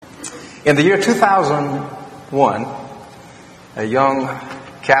In the year 2001, a young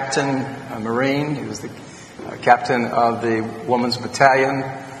captain, a Marine, he was the captain of the Women's Battalion,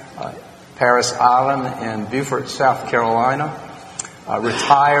 Parris Island in Beaufort, South Carolina,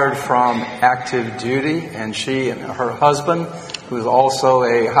 retired from active duty, and she and her husband, who was also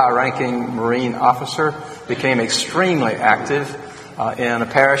a high-ranking Marine officer, became extremely active in a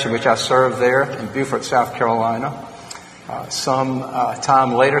parish in which I served there in Beaufort, South Carolina. Some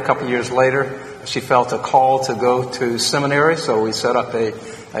time later, a couple of years later, she felt a call to go to seminary, so we set up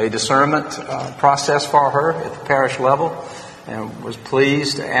a discernment process for her at the parish level, and was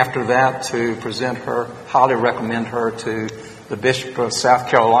pleased after that to present her, highly recommend her to the Bishop of South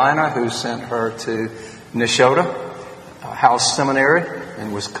Carolina, who sent her to Nashotah House Seminary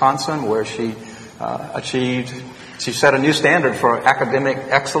in Wisconsin, where she set a new standard for academic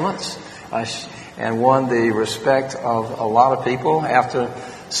excellence, and won the respect of a lot of people. After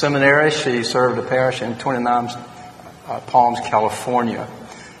seminary, she served a parish in 29 Palms, California.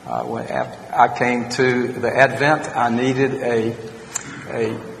 When I came to the Advent, I needed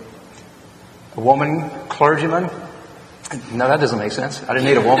a woman clergyman. No, that doesn't make sense. I didn't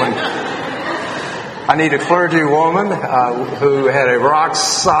need a woman. I need a clergy woman who had a rock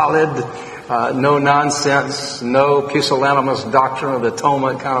solid, no nonsense, no pusillanimous doctrine of the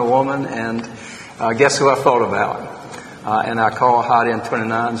atonement kind of woman. And guess who I thought about? And I called Heidi in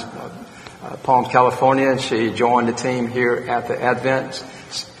 29 Palms, California, and she joined the team here at the Advent.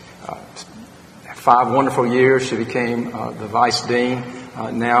 5 wonderful years. She became the vice dean.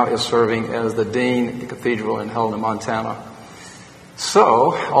 Now is serving as the dean at the cathedral in Helena, Montana.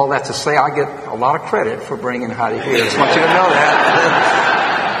 So, all that to say, I get a lot of credit for bringing Heidi here. I just want you to know that.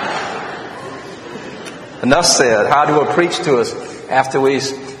 Enough said. Heidi will preach to us after we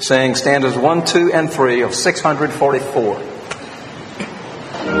sing stanzas 1, 2, and 3 of 644.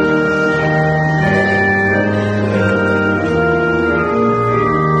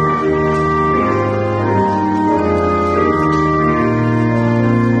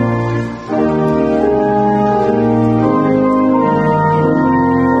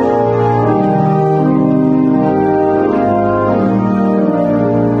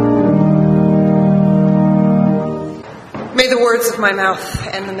 My mouth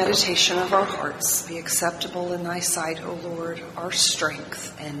and the meditation of our hearts be acceptable in thy sight, O Lord, our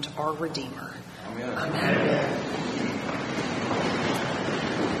strength and our Redeemer. Amen. Amen.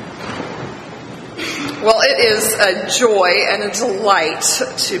 Well, it is a joy and a delight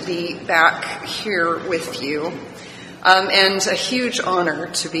to be back here with you, and a huge honor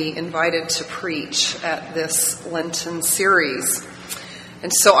to be invited to preach at this Lenten series.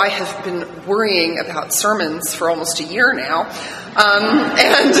 And so I have been worrying about sermons for almost a year now.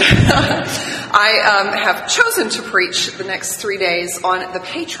 And I have chosen to preach the next 3 days on the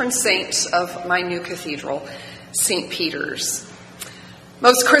patron saint of my new cathedral, St. Peter's.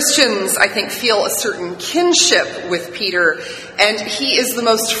 Most Christians, I think, feel a certain kinship with Peter, and he is the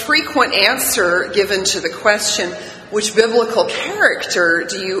most frequent answer given to the question, which biblical character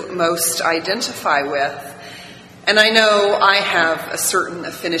do you most identify with? And I know I have a certain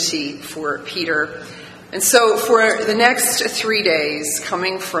affinity for Peter. And so for the next 3 days,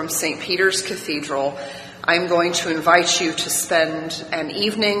 coming from St. Peter's Cathedral, I'm going to invite you to spend an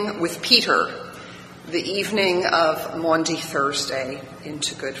evening with Peter, the evening of Maundy Thursday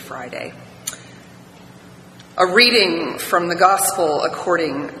into Good Friday. A reading from the Gospel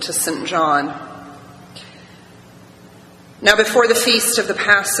according to St. John. Now before the feast of the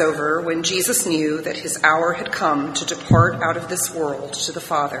Passover, when Jesus knew that his hour had come to depart out of this world to the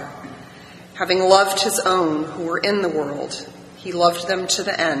Father, having loved his own who were in the world, he loved them to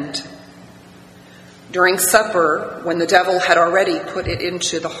the end. During supper, when the devil had already put it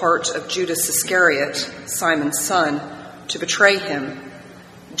into the heart of Judas Iscariot, Simon's son, to betray him,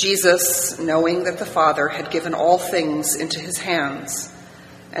 Jesus, knowing that the Father had given all things into his hands,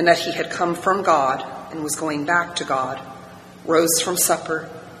 and that he had come from God and was going back to God, rose from supper.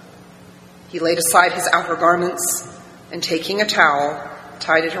 He laid aside his outer garments, and taking a towel,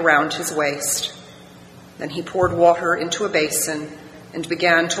 tied it around his waist. Then he poured water into a basin and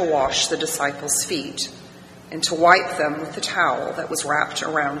began to wash the disciples' feet and to wipe them with the towel that was wrapped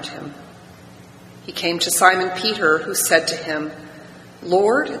around him. He came to Simon Peter, who said to him,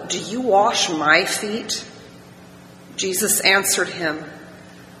 "Lord, do you wash my feet?" Jesus answered him,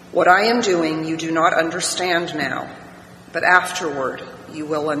 "What I am doing you do not understand now, but afterward you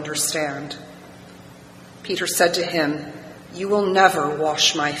will understand." Peter said to him, "You will never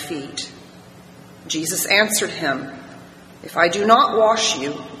wash my feet." Jesus answered him, "If I do not wash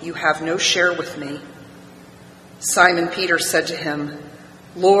you, you have no share with me." Simon Peter said to him,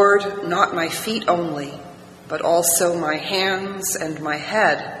 Lord, not my feet only, but also my hands and my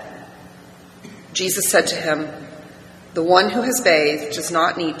head." Jesus said to him, "The one who has bathed does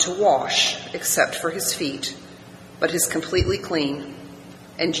not need to wash except for his feet, but is completely clean.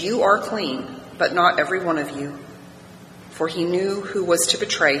 And you are clean, but not every one of you." For he knew who was to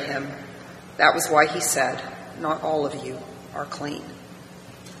betray him. That was why he said, "Not all of you are clean."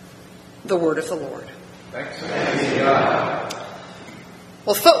 The word of the Lord. Thanks be to God.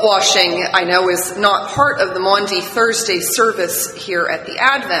 Well, foot washing, I know, is not part of the Maundy Thursday service here at the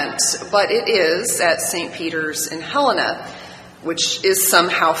Advent, but it is at St. Peter's in Helena, which is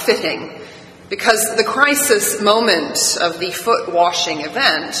somehow fitting, because the crisis moment of the foot washing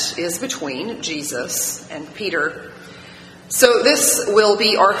event is between Jesus and Peter. So this will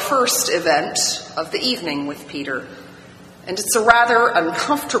be our first event of the evening with Peter, and it's a rather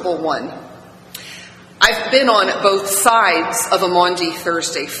uncomfortable one. I've been on both sides of a Maundy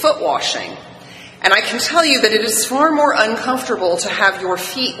Thursday foot washing, and I can tell you that it is far more uncomfortable to have your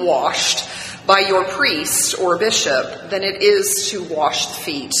feet washed by your priest or bishop than it is to wash the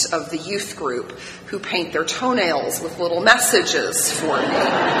feet of the youth group who paint their toenails with little messages for me.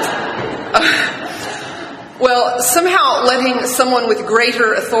 Well, somehow letting someone with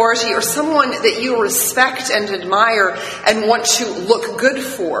greater authority or someone that you respect and admire and want to look good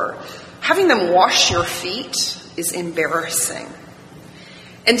for, having them wash your feet is embarrassing.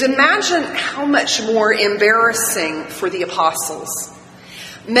 And imagine how much more embarrassing for the apostles.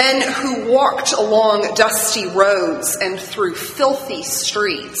 Men who walked along dusty roads and through filthy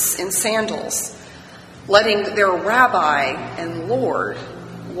streets in sandals, letting their rabbi and Lord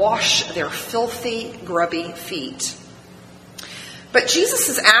wash their filthy, grubby feet. But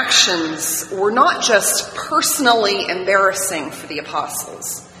Jesus' actions were not just personally embarrassing for the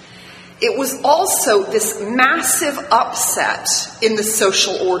apostles. It was also this massive upset in the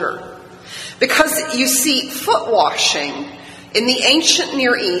social order. Because, you see, foot washing in the ancient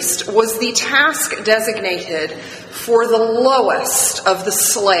Near East was the task designated for the lowest of the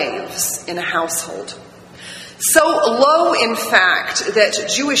slaves in a household. So low, in fact, that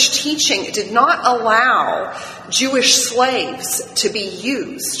Jewish teaching did not allow Jewish slaves to be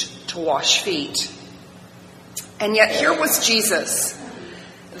used to wash feet. And yet here was Jesus,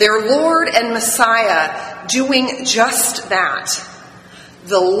 their Lord and Messiah, doing just that.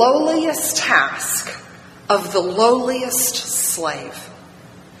 The lowliest task of the lowliest slave.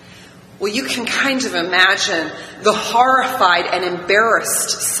 Well, you can kind of imagine the horrified and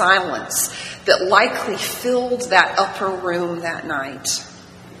embarrassed silence that likely filled that upper room that night.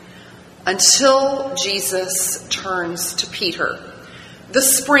 Until Jesus turns to Peter, the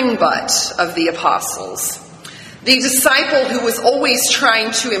springbutt of the apostles, the disciple who was always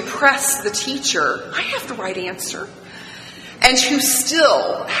trying to impress the teacher. I have the right answer. And who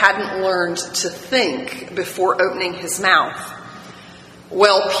still hadn't learned to think before opening his mouth.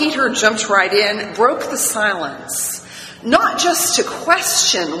 Well, Peter jumped right in, broke the silence, not just to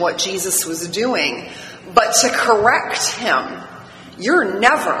question what Jesus was doing, but to correct him. You're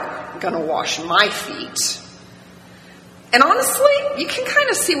never going to wash my feet. And honestly, you can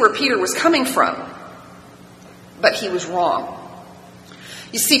kind of see where Peter was coming from. But he was wrong.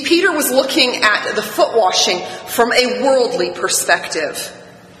 You see, Peter was looking at the foot washing from a worldly perspective.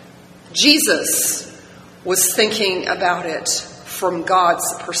 Jesus was thinking about it from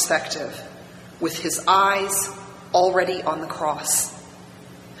God's perspective, with his eyes already on the cross.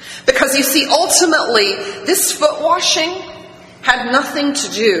 Because you see, ultimately, this foot washing had nothing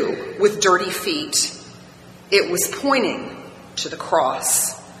to do with dirty feet. It was pointing to the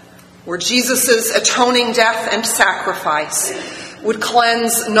cross, where Jesus' atoning death and sacrifice would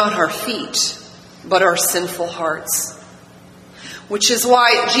cleanse not our feet, but our sinful hearts. Which is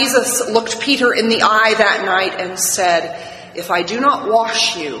why Jesus looked Peter in the eye that night and said, "If I do not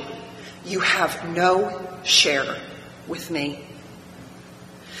wash you, you have no share with me."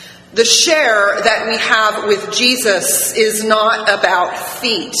 The share that we have with Jesus is not about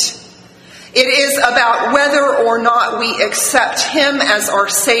feet. It is about whether or not we accept him as our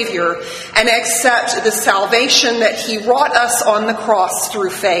Savior and accept the salvation that he wrought us on the cross through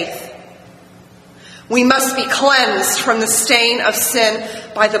faith. We must be cleansed from the stain of sin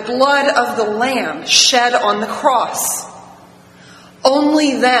by the blood of the Lamb shed on the cross.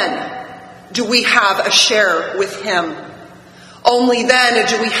 Only then do we have a share with him. Only then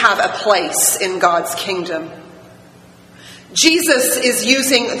do we have a place in God's kingdom. Jesus is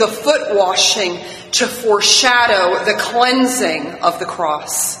using the foot washing to foreshadow the cleansing of the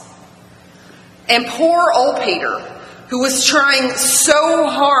cross. And poor old Peter, who was trying so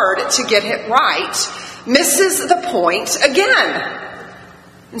hard to get it right, misses the point again.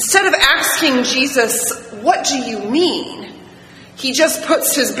 Instead of asking Jesus, "What do you mean?" he just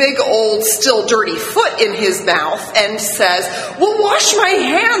puts his big old still dirty foot in his mouth and says, "Well, wash my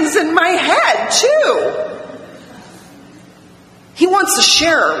hands and my head too." He wants to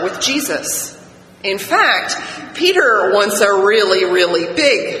share with Jesus. In fact, Peter wants a really, really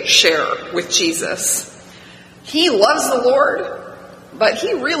big share with Jesus. He loves the Lord, but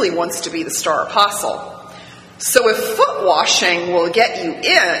he really wants to be the star apostle. So if foot washing will get you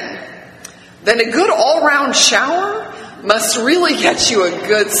in, then a good all-round shower must really get you a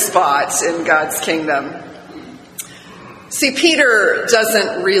good spot in God's kingdom. See, Peter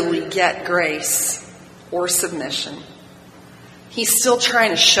doesn't really get grace or submission. He's still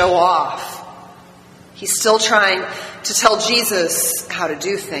trying to show off. He's still trying to tell Jesus how to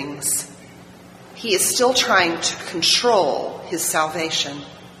do things. He is still trying to control his salvation.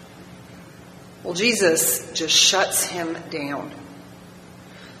 Well, Jesus just shuts him down.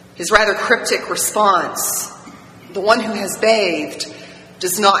 His rather cryptic response, "The one who has bathed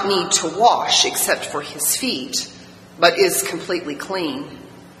does not need to wash except for his feet, but is completely clean,"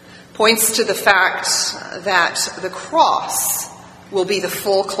 points to the fact that the cross will be the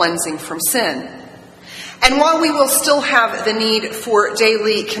full cleansing from sin. And while we will still have the need for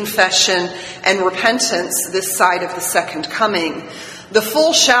daily confession and repentance this side of the second coming, the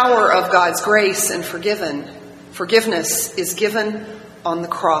full shower of God's grace and forgiveness is given on the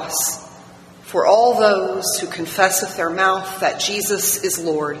cross for all those who confess with their mouth that Jesus is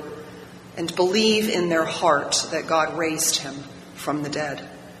Lord and believe in their heart that God raised him from the dead.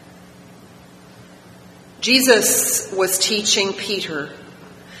 Jesus was teaching Peter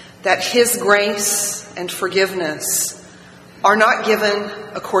that his grace and forgiveness are not given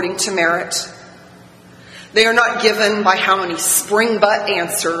according to merit. They are not given by how many spring butt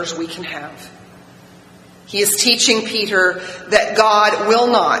answers we can have. He is teaching Peter that God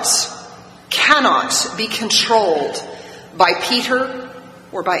cannot be controlled by Peter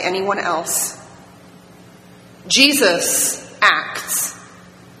or by anyone else. Jesus acts.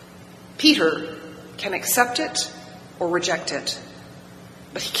 Peter can accept it or reject it,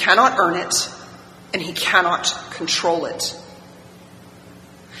 but he cannot earn it and he cannot control it.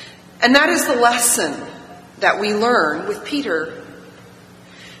 And that is the lesson that we learn with Peter.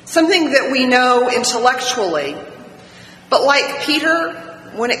 Something that we know intellectually, but like Peter,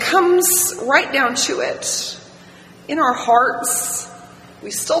 when it comes right down to it, in our hearts,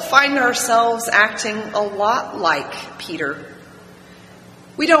 we still find ourselves acting a lot like Peter.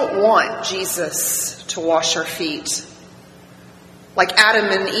 We don't want Jesus to wash our feet. Like Adam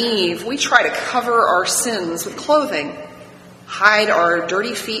and Eve, we try to cover our sins with clothing, hide our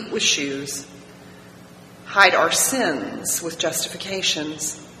dirty feet with shoes, hide our sins with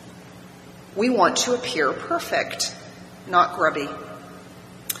justifications. We want to appear perfect, not grubby.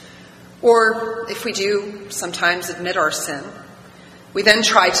 Or if we do sometimes admit our sin, we then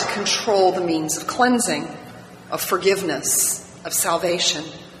try to control the means of cleansing, of forgiveness, of salvation.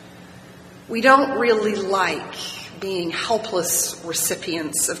 We don't really like being helpless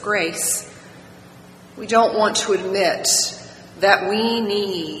recipients of grace. We don't want to admit that we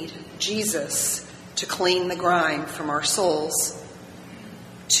need Jesus to clean the grime from our souls.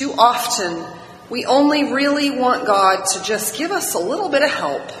 Too often, we only really want God to just give us a little bit of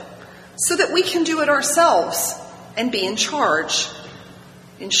help so that we can do it ourselves and be in charge.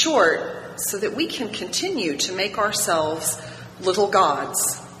 In short, so that we can continue to make ourselves little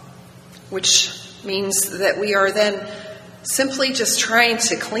gods, which means that we are then simply just trying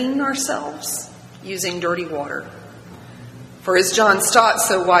to clean ourselves using dirty water. For as John Stott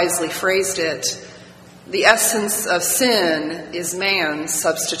so wisely phrased it, the essence of sin is man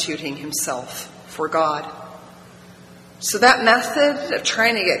substituting himself for God. So that method of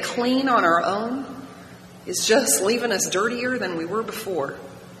trying to get clean on our own is just leaving us dirtier than we were before.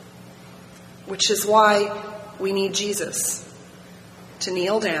 Which is why we need Jesus to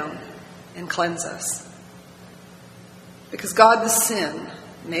kneel down and cleanse us. Because God the Sin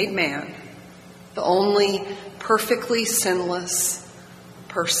made man, the only perfectly sinless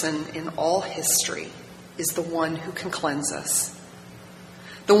person in all history, is the one who can cleanse us.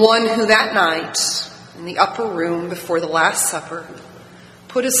 The one who that night, in the upper room before the Last Supper,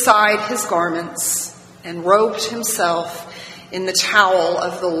 put aside his garments and robed himself in the towel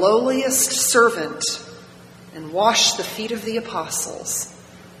of the lowliest servant and washed the feet of the apostles,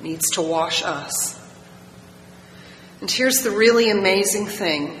 needs to wash us. And here's the really amazing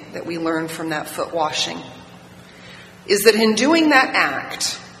thing that we learn from that foot washing, is that in doing that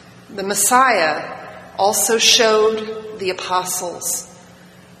act, the Messiah also showed the apostles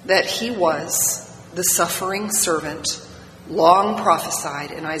that he was the suffering servant long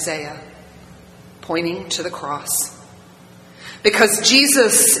prophesied in Isaiah, pointing to the cross. Because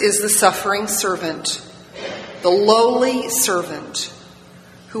Jesus is the suffering servant, the lowly servant,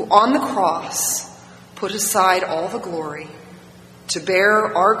 who on the cross put aside all the glory to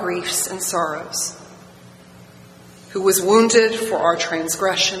bear our griefs and sorrows, who was wounded for our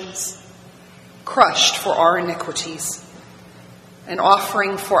transgressions, crushed for our iniquities, an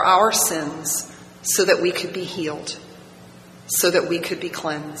offering for our sins so that we could be healed, so that we could be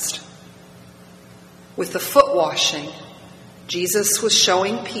cleansed. With the foot washing, Jesus was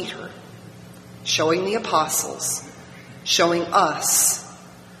showing Peter, showing the apostles, showing us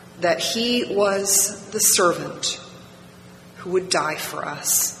that he was the servant who would die for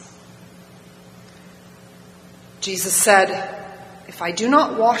us. Jesus said, "If I do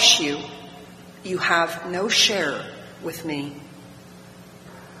not wash you, you have no share with me."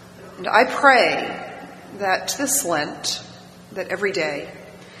 And I pray that this Lent, that every day,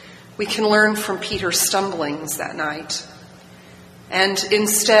 we can learn from Peter's stumblings that night. And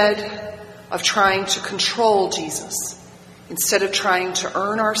instead of trying to control Jesus, instead of trying to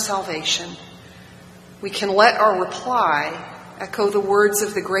earn our salvation, we can let our reply echo the words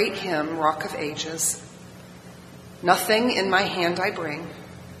of the great hymn, Rock of Ages. "Nothing in my hand I bring,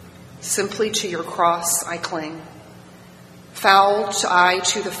 simply to your cross I cling. Fouled I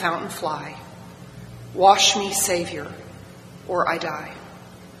to the fountain fly. Wash me, Savior, or I die."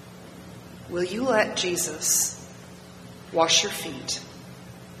 Will you let Jesus wash your feet?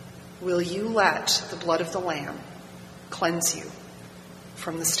 Will you let the blood of the Lamb cleanse you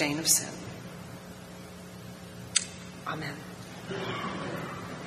from the stain of sin? Amen.